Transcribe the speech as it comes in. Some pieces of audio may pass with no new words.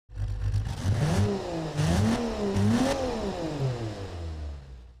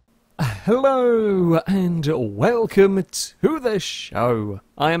Hello and welcome to the show.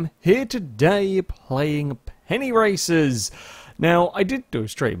 I am here today playing Penny Racers. Now, I did do a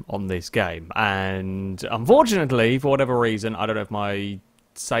stream on this game, and unfortunately, for whatever reason, I don't know if my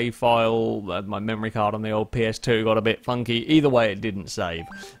save file, my memory card on the old PS2 got a bit funky. Either way, it didn't save.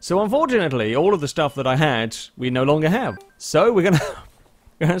 So unfortunately, all of the stuff that I had, we no longer have. So we're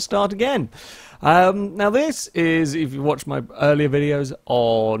gonna start again. Now this is, if you watch my earlier videos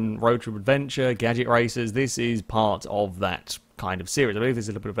on Road Trip Adventure, Gadget Racers, this is part of that kind of series. I believe this is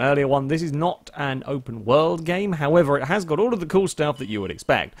a little bit of an earlier one. This is not an open world game, however it has got all of the cool stuff that you would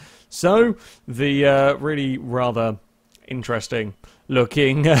expect. So, the really rather interesting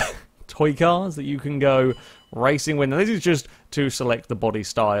looking toy cars that you can go racing with. Now this is just to select the body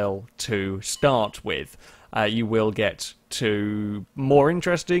style to start with. You will get to more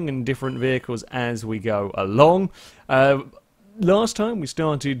interesting and different vehicles as we go along. Last time we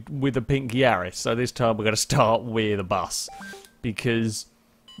started with a pink Yaris, so this time we're going to start with a bus. Because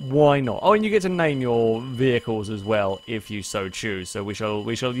why not? Oh, and you get to name your vehicles as well if you so choose. So we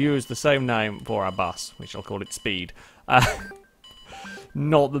shall use the same name for our bus. We shall call it Speed.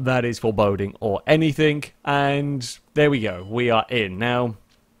 Not that that is foreboding or anything. And there we go. We are in. Now,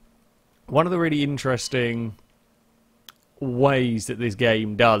 one of the really interesting ways that this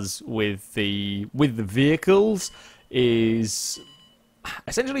game does with the vehicles is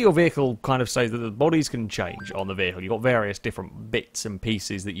essentially your vehicle kind of says that the bodies can change on the vehicle. You've got various different bits and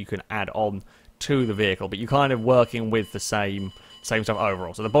pieces that you can add on to the vehicle, but you're kind of working with the same stuff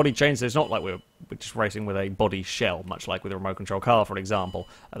overall. So the body changes. It's not like we're just racing with a body shell, much like with a remote control car, for example,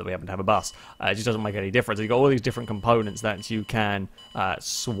 that we happen to have a bus. It just doesn't make any difference. You've got all these different components that you can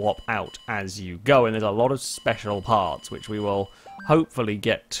swap out as you go, and there's a lot of special parts which we will hopefully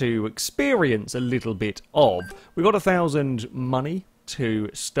get to experience a little bit of. We've got 1,000 money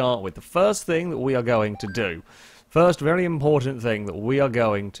to start with. The first thing that we are going to do, first very important thing that we are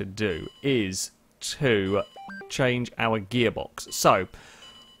going to do is to change our gearbox. So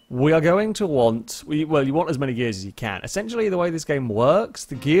we are going to want, well, you want as many gears as you can. Essentially, the way this game works,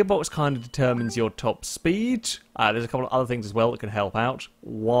 the gearbox kind of determines your top speed. There's a couple of other things as well that can help out,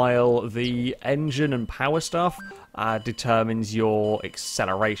 while the engine and power stuff determines your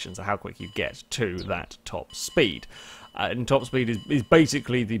acceleration, so how quick you get to that top speed. And top speed is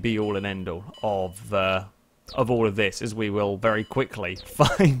basically the be-all and end-all of all of this, as we will very quickly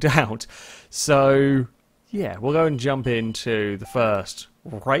find out. So, yeah, we'll go and jump into the first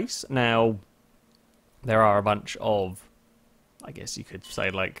race. Now, there are a bunch of, I guess you could say,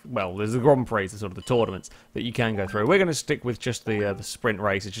 like, well, there's the Grand Prix, the sort of the tournaments that you can go through. We're going to stick with just the sprint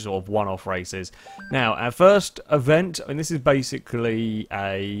race, it's just sort of one-off races. Now, our first event, and this is basically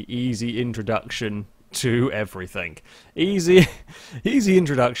a easy introduction to everything. Easy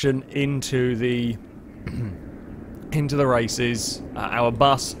introduction into the races. Our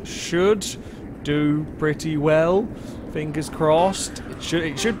bus should do pretty well. Fingers crossed.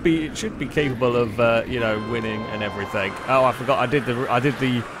 It should be capable of winning and everything. Oh, I forgot. I did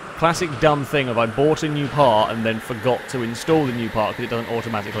the classic dumb thing of I bought a new part and then forgot to install the new part because it doesn't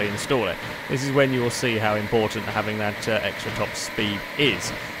automatically install it. This is when you will see how important having that extra top speed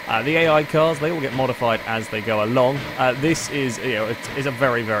is. The AI cars, they will get modified as they go along. This is, it's a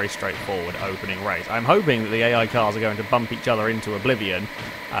very, very straightforward opening race. I'm hoping that the AI cars are going to bump each other into oblivion.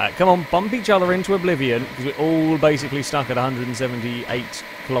 Come on, bump each other into oblivion, because we're all basically stuck at 178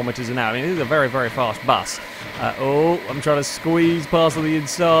 kilometers an hour. I mean, this is a very, very fast bus. Oh, I'm trying to squeeze past on the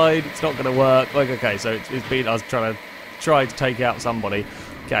inside. It's not going to work. Like, okay, so it's been, I was trying to take out somebody.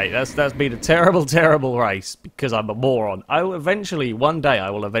 Okay, that's been a terrible, terrible race because I'm a moron. I will eventually, one day, I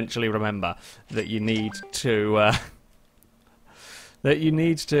will eventually remember that you need to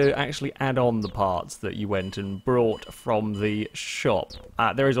actually add on the parts that you went and brought from the shop.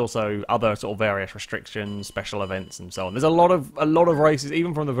 There is also other sort of various restrictions, special events, and so on. There's a lot of races,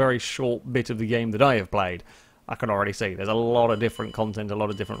 even from the very short bit of the game that I have played. I can already see there's a lot of different content, a lot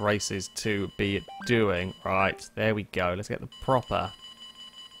of different races to be doing. Right, there we go. Let's get the proper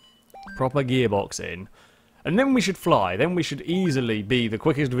gearbox in, and then we should fly. Then we should easily be the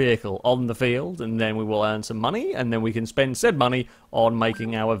quickest vehicle on the field, and then we will earn some money, and then we can spend said money on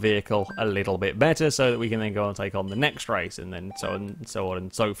making our vehicle a little bit better so that we can then go and take on the next race, and then so on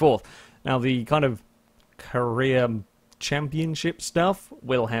and so forth. Now, the kind of career championship stuff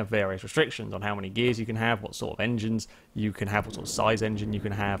will have various restrictions on how many gears you can have, what sort of engines you can have, what sort of size engine you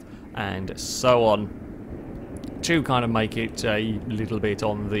can have, and so on, to kind of make it a little bit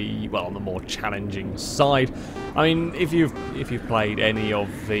on the more challenging side. I mean, if you've played any of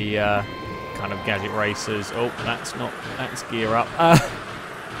the kind of gadget racers, oh, that's gear up.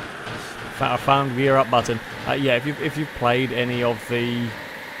 I found gear up button. Yeah, if you've played any of the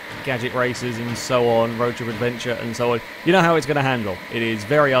gadget races and so on, Road Trip Adventure and so on, you know how it's going to handle. It is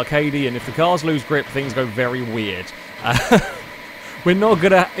very arcadey, and if the cars lose grip, things go very weird. We're not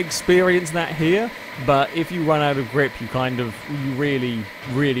going to experience that here, but if you run out of grip, you really,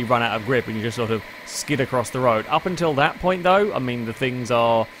 really run out of grip, and you just sort of skid across the road. Up until that point, though, I mean, the things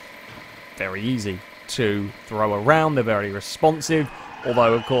are very easy to throw around. They're very responsive.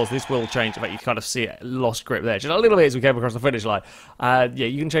 Although, of course, this will change. In fact, you kind of see it lost grip there. Just a little bit as we came across the finish line. Yeah,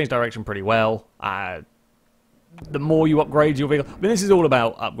 you can change direction pretty well. The more you upgrade your vehicle... I mean, this is all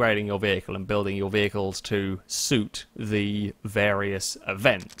about upgrading your vehicle and building your vehicles to suit the various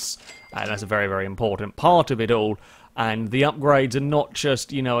events. And that's a very, very important part of it all. And the upgrades are not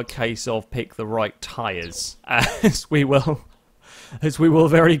just, you know, a case of pick the right tyres. As we will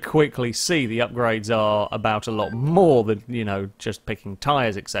very quickly see, the upgrades are about a lot more than, you know, just picking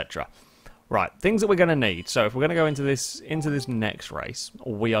tyres, etc. Right, things that we're going to need. So if we're going to go into this next race,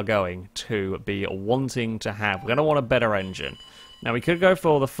 we are going to be wanting to have... We're going to want a better engine. Now, we could go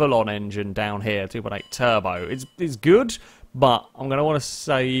for the full-on engine down here, 2.8 turbo. It's good, but I'm going to want to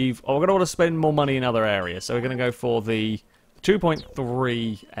save... Or we're going to want to spend more money in other areas. So we're going to go for the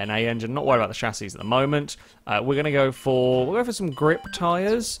 2.3 NA engine. Not worried about the chassis at the moment. We're going to go for... We'll go for some grip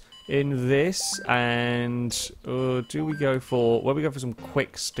tyres in this, and do we go for... Well, we go for some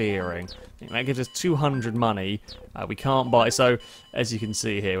quick steering. That gives us 200 money. We can't buy... So, as you can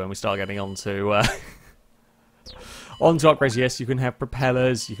see here, when we start getting onto... onto upgrades, yes, you can have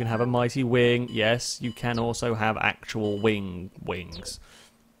propellers, you can have a mighty wing, yes, you can also have actual wings.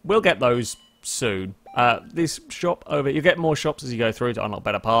 We'll get those soon. This shop over... You get more shops as you go through to unlock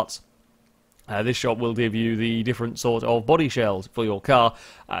better parts. This shop will give you the different sort of body shells for your car.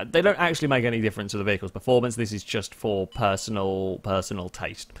 They don't actually make any difference to the vehicle's performance. This is just for personal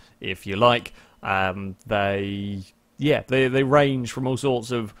taste, if you like. They range from all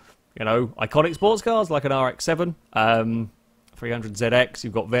sorts of, you know, iconic sports cars like an RX-7, 300ZX.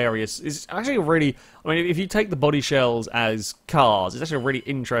 You've got various... It's actually a really... I mean, if you take the body shells as cars, it's actually a really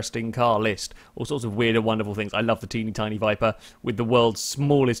interesting car list. All sorts of weird and wonderful things. I love the teeny tiny Viper with the world's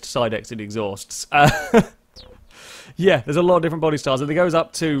smallest side exit exhausts. Yeah, there's a lot of different body styles. And it goes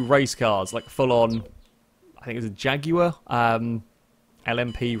up to race cars, like full-on... I think it's a Jaguar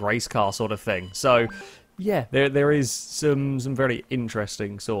LMP race car sort of thing. So... Yeah, there is some very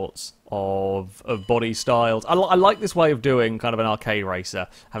interesting sorts of body styles. I like this way of doing kind of an arcade racer,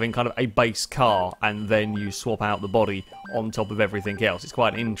 having kind of a base car and then you swap out the body on top of everything else. It's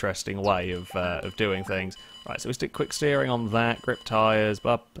quite an interesting way of doing things. Right, so we stick quick steering on that, grip tyres,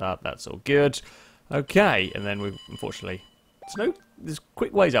 that's all good. Okay, and then we unfortunately there's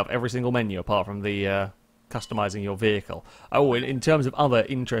quick ways up every single menu apart from the customizing your vehicle. Oh, in terms of other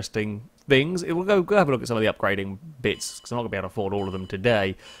interesting things, we'll go have a look at some of the upgrading bits, because I'm not going to be able to afford all of them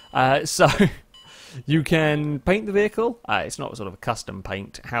today. So, you can paint the vehicle. It's not sort of a custom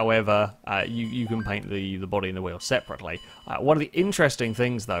paint. However, you can paint the body and the wheel separately. One of the interesting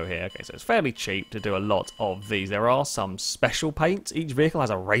things, though, here, okay, so it's fairly cheap to do a lot of these. There are some special paints. Each vehicle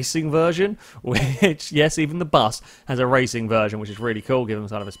has a racing version, which, yes, even the bus has a racing version, which is really cool, give them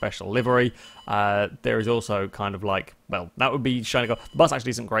sort of a special livery. There is also kind of like, well, that would be shiny gold. The bus actually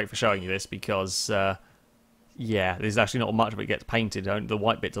isn't great for showing you this because... yeah, there's actually not much of it gets painted. The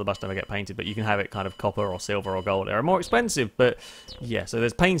white bits of the bus never get painted, but you can have it kind of copper or silver or gold. They're more expensive, but yeah, so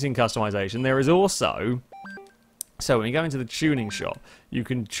there's painting customization. There is also... So when you go into the tuning shop, you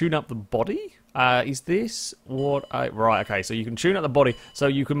can tune up the body. Is this what I... Right, okay, so you can tune up the body. So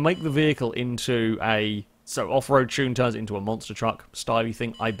you can make the vehicle into a... So off-road tune turns it into a monster truck styly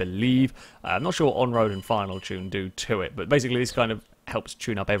thing, I believe. I'm not sure what on-road and final tune do to it, but basically this kind of helps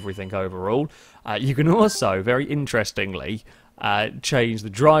tune up everything overall. You can also, very interestingly, change the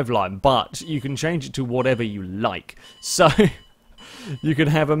driveline, but you can change it to whatever you like. So you can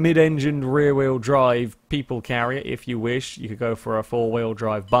have a mid-engined rear-wheel drive people carrier if you wish. You could go for a four-wheel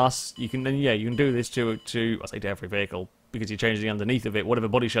drive bus. You can, yeah, you can do this to I say to every vehicle, because you're changing underneath of it. Whatever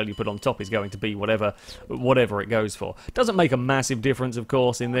body shell you put on top is going to be whatever it goes for. Doesn't make a massive difference, of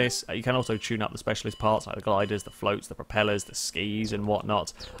course, in this. You can also tune up the specialist parts like the gliders, the floats, the propellers, the skis and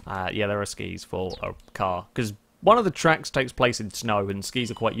whatnot. Yeah, there are skis for a car, because one of the tracks takes place in snow, and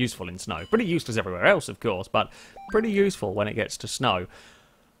skis are quite useful in snow. Pretty useless everywhere else, of course, but pretty useful when it gets to snow.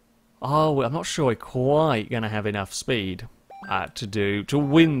 Oh, I'm not sure we're quite going to have enough speed to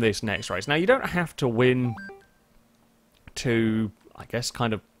win this next race. Now, you don't have to win to, I guess,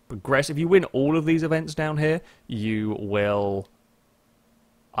 kind of progress. If you win all of these events down here, you will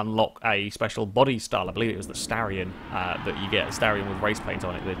unlock a special body style. I believe it was the Starion that you get, a Starion with race paint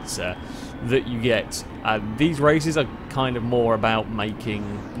on it that you get. These races are kind of more about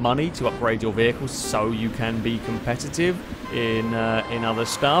making money to upgrade your vehicles so you can be competitive in other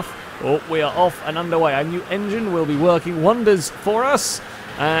stuff. Oh, we are off and underway. Our new engine will be working wonders for us.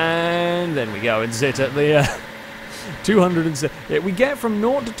 And then we go and sit at the 207. We get from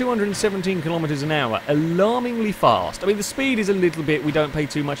 0 to 217 kilometers an hour alarmingly fast. I mean, the speed is a little bit, we don't pay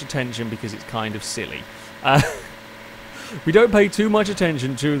too much attention because it's kind of silly. We don't pay too much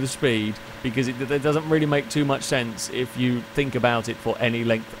attention to the speed because it doesn't really make too much sense if you think about it for any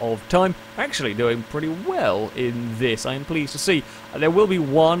length of time. Actually doing pretty well in this, I am pleased to see. There will be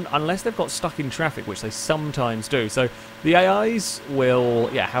one, unless they've got stuck in traffic, which they sometimes do. So the AIs will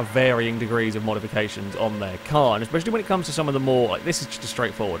have varying degrees of modifications on their car, and especially when it comes to some of the more, like this is just a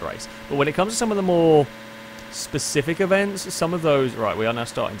straightforward race, but when it comes to some of the more specific events, some of those, right, we are now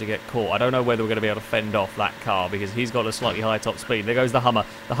starting to get caught. I don't know whether we're going to be able to fend off that car because he's got a slightly higher top speed. There goes the Hummer.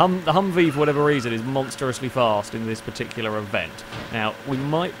 The Humvee, for whatever reason, is monstrously fast in this particular event. Now, we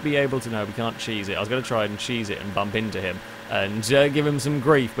might be able to, no, we can't cheese it. I was going to try and cheese it and bump into him and give him some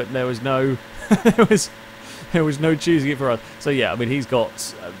grief, but there was no, there was no choosing it for us. So yeah, I mean, he's got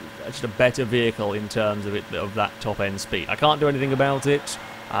just a better vehicle in terms of that top end speed. I can't do anything about it.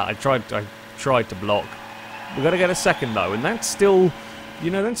 I tried to block. We've got to get a second though, and that's still,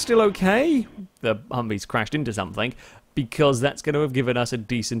 that's still okay. The Humvee's crashed into something because that's going to have given us a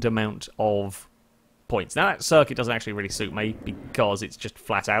decent amount of points. Now that circuit doesn't actually really suit me because it's just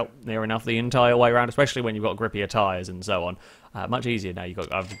flat out near enough the entire way around, especially when you've got grippier tyres and so on. Much easier now.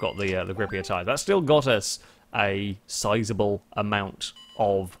 I've got the grippier tyres. That's still got us a sizable amount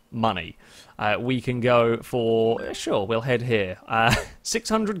of money. We can go for, sure, we'll head here.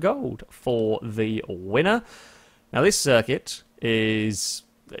 600 gold for the winner. Now this circuit is,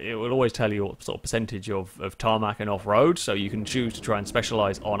 it will always tell you what sort of percentage of tarmac and off-road, so you can choose to try and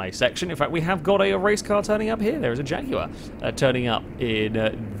specialise on a section. In fact, we have got a race car turning up here. There is a Jaguar turning up in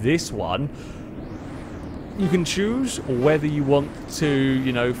this one. You can choose whether you want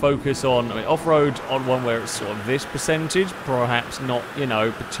to, focus on, off-road on one where it's sort of this percentage, perhaps not,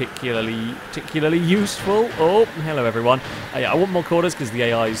 particularly useful. Oh, hello everyone. Yeah, I want more corners because the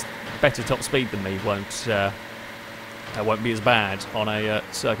AI's better top speed than me won't be as bad on a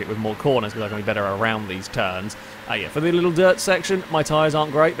circuit with more corners because I can be better around these turns. Yeah, for the little dirt section, my tyres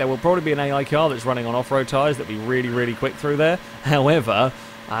aren't great. There will probably be an AI car that's running on off-road tyres that'll be really, really quick through there. However,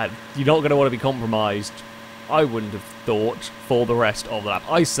 you're not going to want to be compromised, I wouldn't have thought, for the rest of the lap.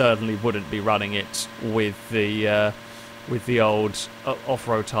 I certainly wouldn't be running it with the old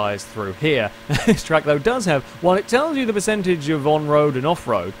off-road tyres through here. This track, though, does have, while it tells you the percentage of on-road and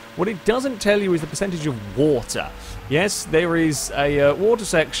off-road, what it doesn't tell you is the percentage of water. Yes, there is a water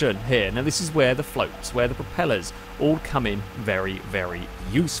section here. Now, this is where the floats, where the propellers all come in very, very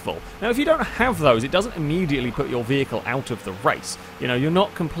useful. Now, if you don't have those, it doesn't immediately put your vehicle out of the race. You're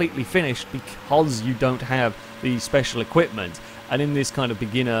not completely finished because you don't have the special equipment. And in this kind of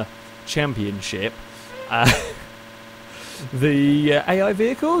beginner championship, the AI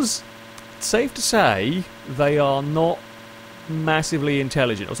vehicles, it's safe to say, they are not massively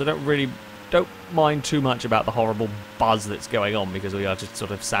intelligent. Also, don't mind too much about the horrible buzz that's going on because we are just sort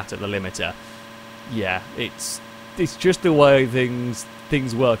of sat at the limiter. Yeah, it's just the way things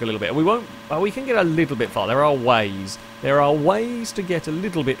work a little bit. We can get a little bit far. There are ways to get a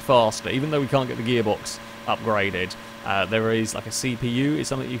little bit faster, even though we can't get the gearbox upgraded. There is like a CPU is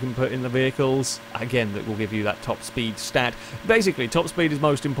something you can put in the vehicles, again, that will give you that top speed stat. Basically, top speed is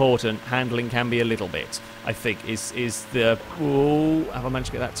most important, handling can be a little bit, I think, is the... Oh, have I managed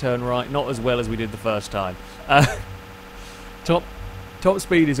to get that turn right? Not as well as we did the first time. Top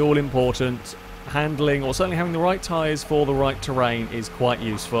speed is all important. Handling, or certainly having the right tyres for the right terrain, is quite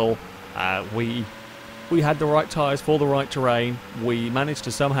useful. We had the right tyres for the right terrain. We managed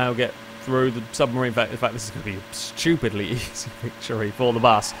to somehow get through the submarine. In fact, this is going to be a stupidly easy victory for the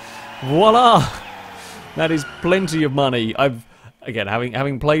bus. Voila! That is plenty of money. Again,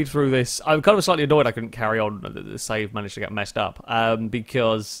 having played through this, I'm kind of slightly annoyed I couldn't carry on. The save managed to get messed up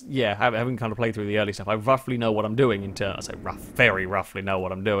because, yeah, having kind of played through the early stuff, I roughly know what I'm doing in terms. I say very roughly know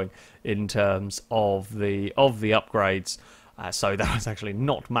what I'm doing in terms of the upgrades. So that was actually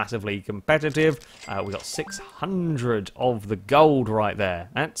not massively competitive. We got 600 of the gold right there.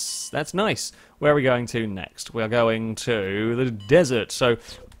 That's nice. Where are we going to next? We are going to the desert. So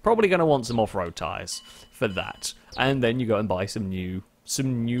probably going to want some off-road tyres for that. And then you go and buy some new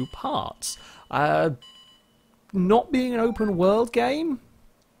parts. Not being an open world game,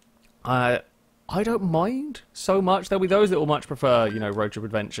 I I don't mind so much. There'll be those that will much prefer, you know, Road Trip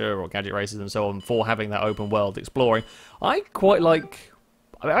Adventure or Gadget Races and so on for having that open world exploring. I quite like...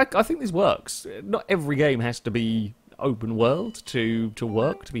 I think this works. Not every game has to be open world to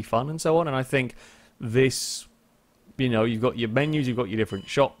work, to be fun and so on, and I think this... You know, you've got your menus, you've got your different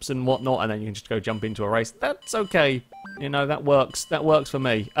shops and whatnot, and then you can just go jump into a race. That's okay. You know, that works. That works for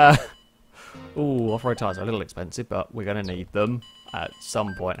me. Ooh, off-road tyres are a little expensive, but we're going to need them at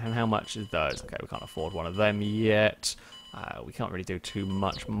some point. And how much is those? Okay, we can't afford one of them yet. We can't really do too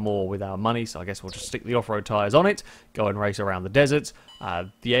much more with our money, so I guess we'll just stick the off-road tyres on it, go and race around the desert.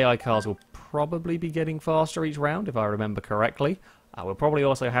 The AI cars will probably be getting faster each round, if I remember correctly. We'll probably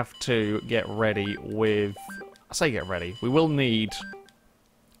also have to get ready with... I say get ready. We will need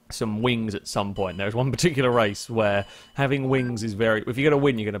some wings at some point. There's one particular race where having wings is very... If you're going to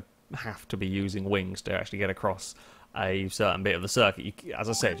win, you're going to have to be using wings to actually get across a certain bit of the circuit. As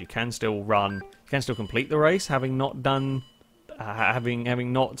I said, you can still run... You can still complete the race, having not done...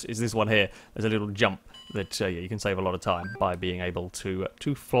 having not... Is this one here. There's a little jump that yeah, you can save a lot of time by being able to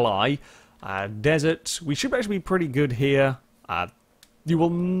fly. Desert. We should actually be pretty good here. You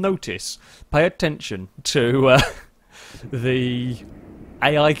will notice, pay attention to the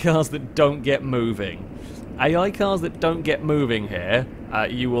AI cars that don't get moving. AI cars that don't get moving here,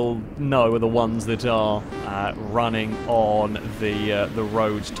 you will know are the ones that are running on the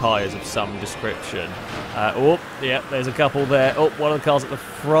road tyres of some description. Oh, yeah, there's a couple there. Oh, one of the cars at the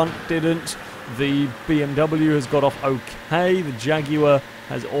front didn't. The BMW has got off okay. The Jaguar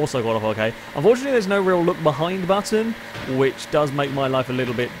has also got off okay. Unfortunately, there's no real look behind button, which does make my life a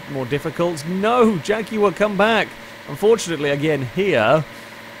little bit more difficult. No, Jaguar, come back. Unfortunately, again, here,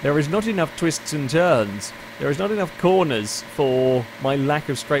 there is not enough twists and turns. There is not enough corners for my lack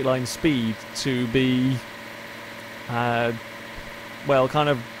of straight line speed to be, well, kind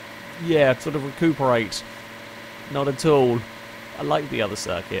of, yeah, sort of recuperate. Not at all. I like the other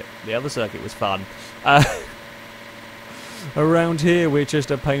circuit. The other circuit was fun. Around here, we're just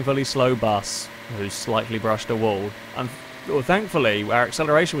a painfully slow bus who's slightly brushed a wall. And well, thankfully, our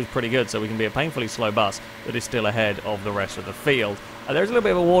acceleration was pretty good, so we can be a painfully slow bus that is still ahead of the rest of the field. There's a little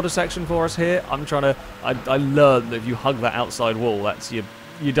bit of a water section for us here. I'm trying to... I learned that if you hug that outside wall, that's you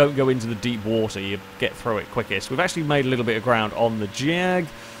don't go into the deep water, you get through it quickest. We've actually made a little bit of ground on the Jag.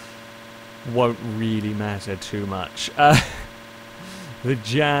 Won't really matter too much. The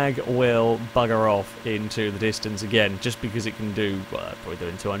Jag will bugger off into the distance again, just because it can do, well, probably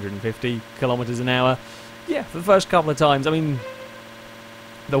doing 250 kilometers an hour. Yeah, for the first couple of times. I mean,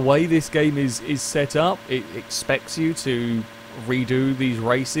 the way this game is set up, it expects you to redo these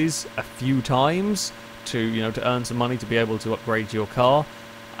races a few times to, you know, to earn some money to be able to upgrade your car.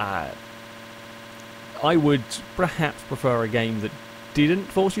 I would perhaps prefer a game that didn't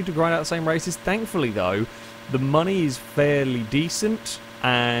force you to grind out the same races. Thankfully, though, the money is fairly decent,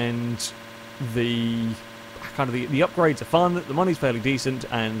 and the upgrades are fun. The money's fairly decent,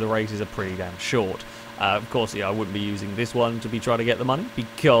 and the races are pretty damn short. Of course, yeah, I wouldn't be using this one to be trying to get the money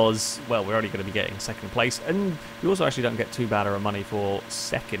because, well, we're only going to be getting second place, and you also actually don't get too bad of money for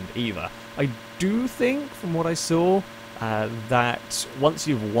second either. I do think, from what I saw, that once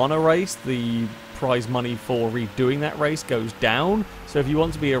you've won a race, the prize money for redoing that race goes down. So if you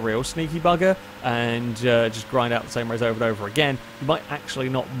want to be a real sneaky bugger and just grind out the same race over and over again, you might actually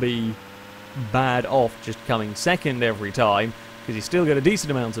not be bad off just coming second every time, because you still get a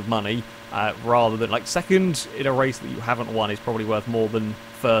decent amount of money, rather than, like, second in a race that you haven't won is probably worth more than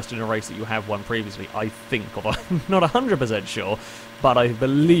first in a race that you have won previously, I think. I'm not 100% sure, but I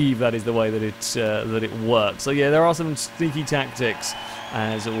believe that is the way that it works. So yeah, there are some sneaky tactics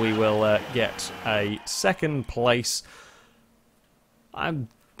as we will get a second place.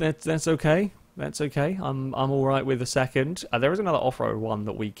 That's okay. That's okay. I'm all right with a second. There is another off-road one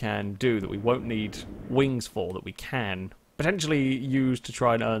that we can do that we won't need wings for, that we can potentially use to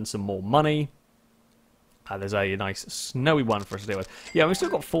try and earn some more money. There's a nice snowy one for us to deal with. Yeah, we've still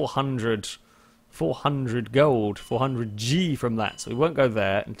got 400 gold, 400 G from that, so we won't go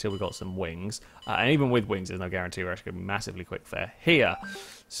there until we've got some wings. And even with wings, there's no guarantee we're actually going to be massively quick there. Here,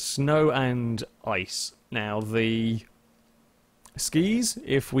 snow and ice. Now, the skis,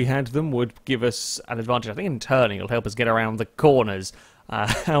 if we had them, would give us an advantage. I think in turning, it'll help us get around the corners.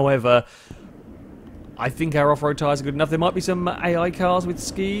 However, I think our off-road tyres are good enough. There might be some AI cars with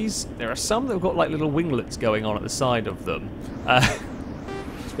skis. There are some that have got like little winglets going on at the side of them.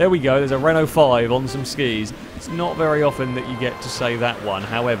 There we go, there's a Renault 5 on some skis. It's not very often that you get to say that one.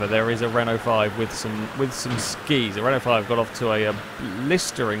 However, there is a Renault 5 with some skis. The Renault 5 got off to a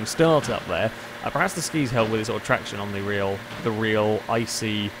blistering start up there. Perhaps the skis help with its sort of traction on the real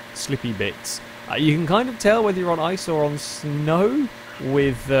icy, slippy bits. You can kind of tell whether you're on ice or on snow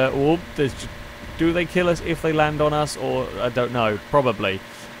with... do they kill us if they land on us? Or, I don't know. Probably.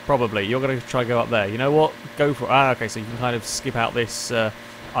 Probably. You're going to try to go up there. You know what? Go for it. Okay, so you can kind of skip out this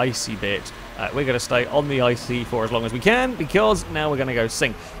icy bit. We're going to stay on the icy for as long as we can, because now we're going to go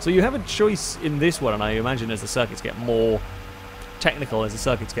sink. So you have a choice in this one, and I imagine as the circuits get more technical, as the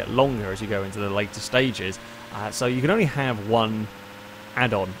circuits get longer as you go into the later stages, so you can only have one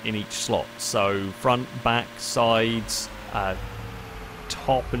add-on in each slot. So front, back, sides,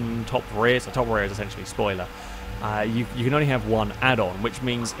 top and top rear. So top rear is essentially spoiler. You can only have one add-on, which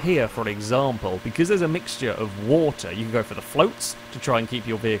means here, for example, because there's a mixture of water, you can go for the floats to try and keep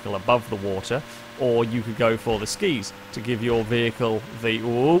your vehicle above the water, or you could go for the skis to give your vehicle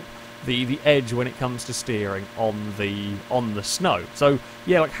the edge when it comes to steering on the snow. So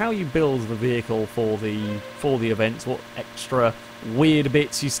yeah, like how you build the vehicle for the events, what extra weird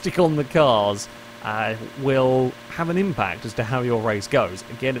bits you stick on the cars, will have an impact as to how your race goes.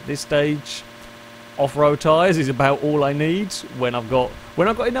 Again, at this stage, off-road tyres is about all I need when I've got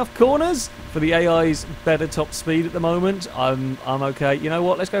enough corners for the AI's better top speed at the moment. I'm okay. You know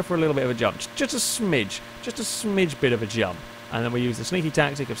what? Let's go for a little bit of a jump, just a smidge bit of a jump, and then we use the sneaky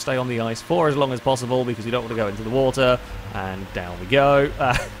tactic of stay on the ice for as long as possible because you don't want to go into the water. And down we go.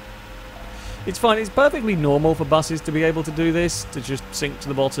 It's fine. It's perfectly normal for buses to be able to do this, to just sink to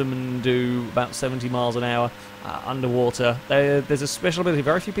the bottom and do about 70 miles an hour underwater. There's a special ability.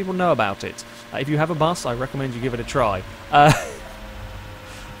 Very few people know about it. If you have a bus, I recommend you give it a try.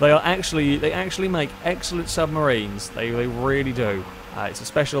 They actually make excellent submarines. They really do. It's a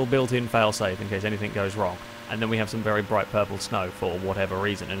special built-in failsafe in case anything goes wrong. And then we have some very bright purple snow for whatever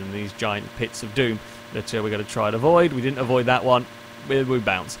reason, and then these giant pits of doom that we're going to try and avoid. We didn't avoid that one. We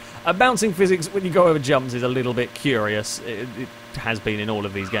bounce. Bouncing physics when you go over jumps is a little bit curious. It has been in all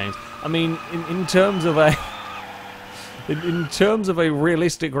of these games. I mean, in terms of a in terms of a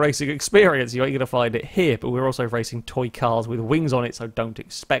realistic racing experience, you ain't gonna find it here. But we're also racing toy cars with wings on it, so don't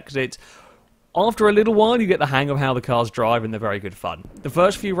expect it. After a little while, you get the hang of how the cars drive, and they're very good fun. The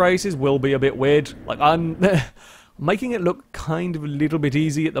first few races will be a bit weird. Like I'm making it look kind of a little bit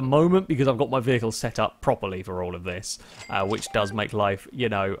easy at the moment because I've got my vehicle set up properly for all of this, which does make life, you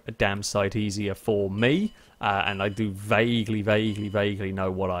know, a damn sight easier for me, and I do vaguely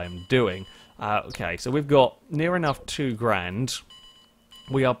know what I am doing. Okay, so we've got near enough $2,000.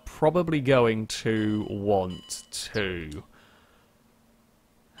 We are probably going to want to...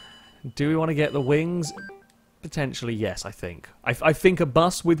 Do we want to get the wings? Potentially, yes, I think. I think a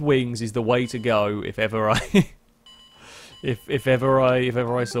bus with wings is the way to go if ever I... If ever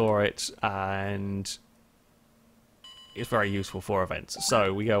I saw it, and it's very useful for events.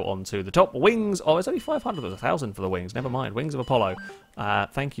 So we go on to the top wings. Oh, it's only 500. There's 1,000 for the wings. Never mind. Wings of Apollo.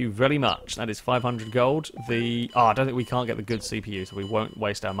 Thank you very much. That is 500 gold. I don't think we can't get the good CPU, so we won't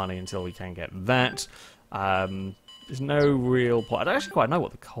waste our money until we can get that. There's no real point. I don't actually quite know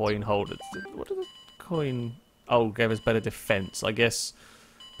what the coin holds. What did the coin? Oh, gave us better defense, I guess.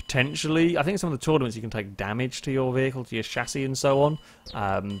 Potentially, I think some of the tournaments you can take damage to your vehicle, to your chassis and so on.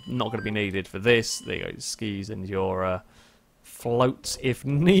 Not going to be needed for this. There you go, skis and your floats if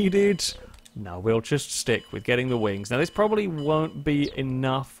needed. No, we'll just stick with getting the wings. Now this probably won't be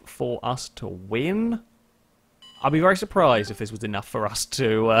enough for us to win. I'd be very surprised if this was enough for us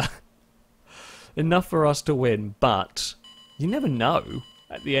to win, but you never know.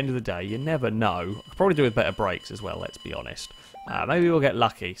 At the end of the day, you never know. I could probably do with better brakes as well, let's be honest. Maybe we'll get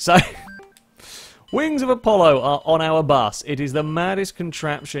lucky. So, Wings of Apollo are on our bus. It is the maddest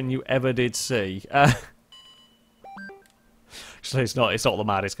contraption you ever did see. Actually, it's not the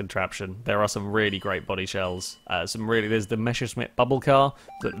maddest contraption. There are some really great body shells. There's the Messerschmitt bubble car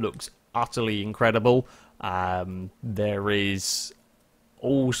that looks utterly incredible. There is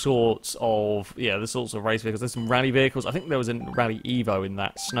all sorts of race vehicles. There's some rally vehicles. I think there was a Rally Evo in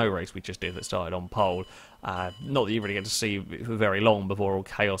that snow race we just did that started on pole. Not that you really get to see for very long before all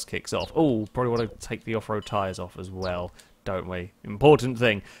chaos kicks off. Oh, probably want to take the off-road tyres off as well, don't we? Important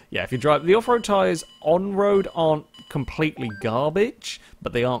thing. Yeah, if you drive... The off-road tyres on-road aren't completely garbage,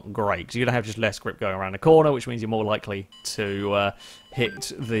 but they aren't great, because you're going to have just less grip going around a corner, which means you're more likely to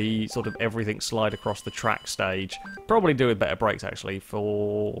hit the sort of everything slide across the track stage. Probably do with better brakes, actually,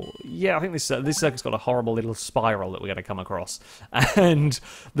 for... Yeah, I think this circuit's got a horrible little spiral that we're going to come across. And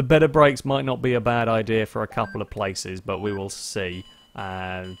the better brakes might not be a bad idea for a couple of places, but we will see.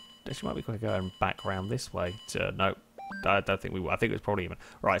 Actually, might be quick going back around this way. No. I don't think we will. I think it was probably even.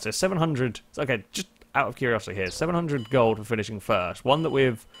 Right, so 700... Okay, just out of curiosity here. 700 gold for finishing first. One that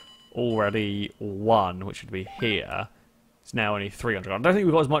we've already won, which would be here. It's now only 300 gold. I don't think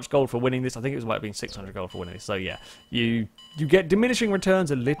we've got as much gold for winning this. I think it might have been 600 gold for winning this. So yeah, you get diminishing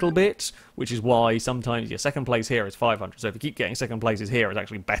returns a little bit, which is why sometimes your second place here is 500. So if you keep getting second places here, it's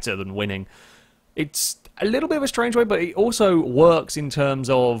actually better than winning. It's a little bit of a strange way, but it also works in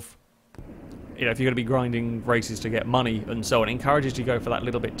terms of, you know, if you're going to be grinding races to get money and so on, it encourages you to go for that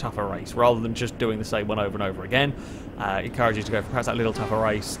little bit tougher race rather than just doing the same one over and over again. It encourages you to go for perhaps that little tougher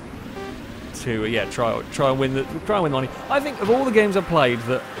race to try and win the money. I think of all the games I've played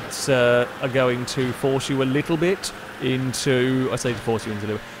that are going to force you a little bit into, I say to force you into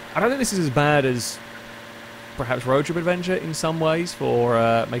do it. I don't think this is as bad as perhaps Road Trip Adventure in some ways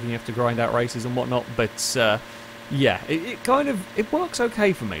for making you have to grind out races and whatnot. But yeah, it works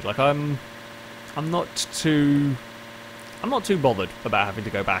okay for me. Like I'm not too bothered about having to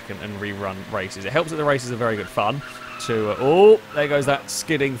go back and rerun races. It helps that the races are very good fun. Oh, there goes that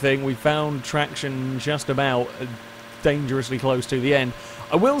skidding thing. We found traction just about dangerously close to the end.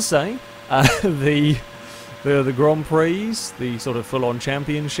 I will say, the Grand Prix, the sort of full-on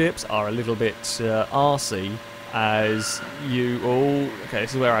championships, are a little bit arsey. As you... Oh, okay,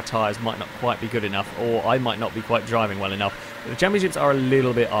 this is where our tyres might not quite be good enough, or I might not be quite driving well enough. The championships are a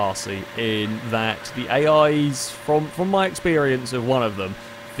little bit arsey in that the AIs, from my experience of one of them,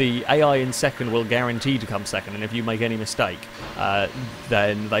 the AI in second will guarantee to come second, and if you make any mistake,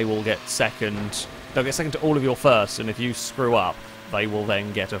 then they will get second. They'll get second to all of your firsts, and if you screw up, they will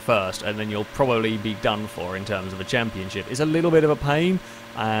then get a first, and then you'll probably be done for in terms of a championship. It's a little bit of a pain,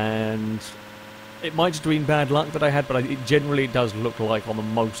 and it might just have been bad luck that I had, but it generally does look like on the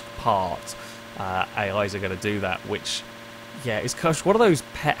most part AIs are going to do that, which, yeah, is one of those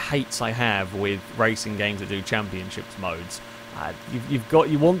pet hates I have with racing games that do championships modes.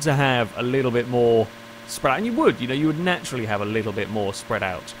 You want to have a little bit more spread out, and you would naturally have a little bit more spread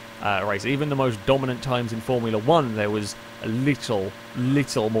out race. Even the most dominant times in Formula 1, there was a little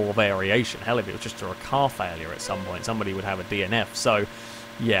more variation. Hell, if it was just a car failure at some point, somebody would have a DNF. So,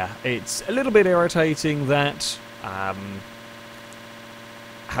 yeah, it's a little bit irritating that,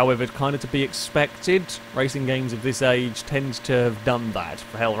 however, kind of to be expected. Racing games of this age tend to have done that.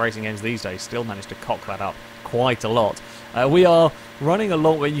 Hell, racing games these days still manage to cock that up quite a lot. We are running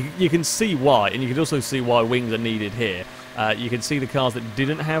along, you can see why, and you can also see why wings are needed here. You can see the cars that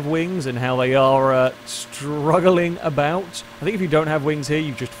didn't have wings and how they are struggling about. I think if you don't have wings here,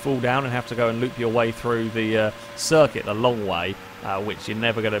 you just fall down and have to go and loop your way through the circuit the long way, which you're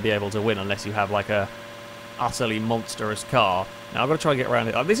never going to be able to win unless you have like a utterly monstrous car. Now I've got to try and get around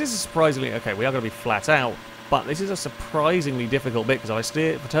it. This is a surprisingly... Okay, we are going to be flat out, but this is a surprisingly difficult bit because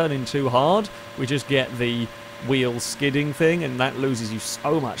if I turn in too hard, we just get the wheel skidding thing, and that loses you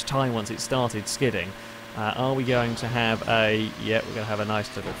so much time once it started skidding. Are we going to have a... Yeah, we're going to have a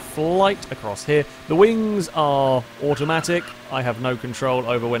nice little flight across here. The wings are automatic. I have no control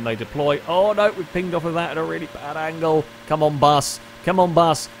over when they deploy. Oh no, we pinged off of that at a really bad angle. Come on, bus. Come on,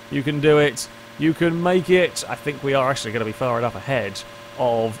 bus. You can do it. You can make it. I think we are actually going to be far enough ahead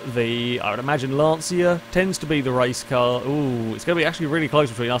of the... I would imagine Lancia tends to be the race car. Ooh, it's going to be actually really close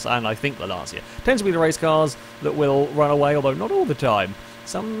between us and I think the Lancia. Tends to be the race cars that will run away, although not all the time.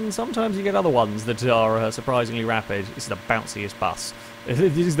 Sometimes you get other ones that are surprisingly rapid. This is the bounciest bus.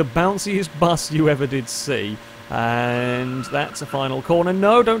 This is the bounciest bus you ever did see. And that's a final corner.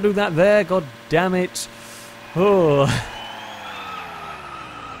 No, don't do that there. God damn it. Oh.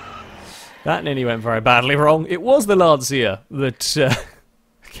 That nearly went very badly wrong. It was the Lancia that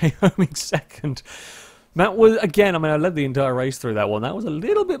came home in second. That was, again, I mean, I led the entire race through that one. That was a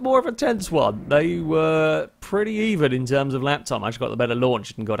little bit more of a tense one. They were pretty even in terms of lap time. I actually got the better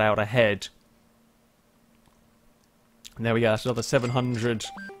launch and got out ahead. And there we go. That's another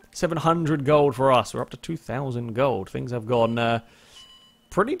 700 gold for us. We're up to 2,000 gold. Things have gone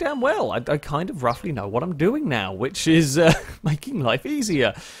pretty damn well. I kind of roughly know what I'm doing now, which is making life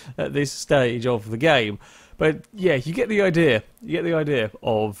easier at this stage of the game. But yeah, you get the idea. You get the idea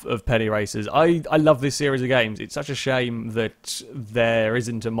of penny races. I love this series of games. It's such a shame that there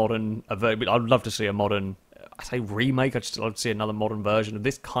isn't a modern... I'd love to see a modern... I say remake. I'd just love to see another modern version of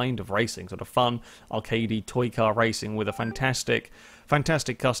this kind of racing. Sort of fun, arcadey, toy car racing with a fantastic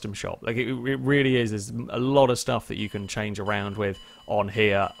custom shop. Like it really is. There's a lot of stuff that you can change around with on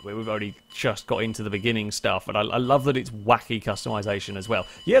here. We've only just got into the beginning stuff, and I love that it's wacky customization as well.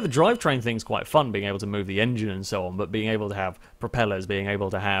 Yeah, the drivetrain thing's quite fun, being able to move the engine and so on, but being able to have propellers, being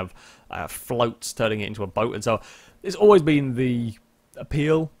able to have floats, turning it into a boat and so on. It's always been the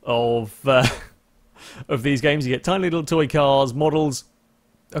appeal of these games. You get tiny little toy cars, models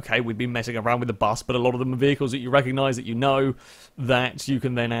okay, we've been messing around with the bus, but a lot of them are vehicles that you recognise, that you know, that you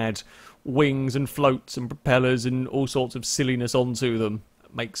can then add wings and floats and propellers and all sorts of silliness onto them.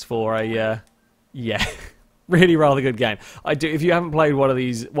 Makes for a, yeah, really rather good game. I do. If you haven't played one of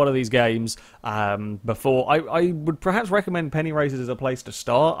these games before, I would perhaps recommend Penny Racers as a place to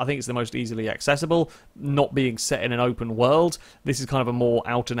start. I think it's the most easily accessible, not being set in an open world. This is kind of a more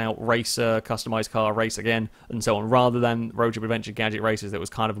out-and-out racer, customized car race again, and so on, rather than Road Trip Adventure Gadget Racers that was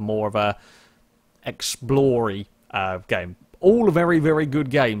kind of more of a explory game. All very, very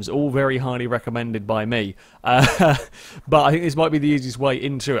good games, all very highly recommended by me. But I think this might be the easiest way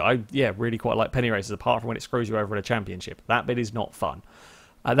into it. I really quite like Penny Racers, apart from when it screws you over in a championship. That bit is not fun.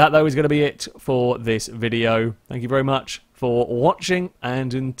 That, though, is going to be it for this video. Thank you very much for watching,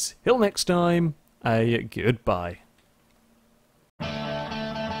 and until next time, a goodbye.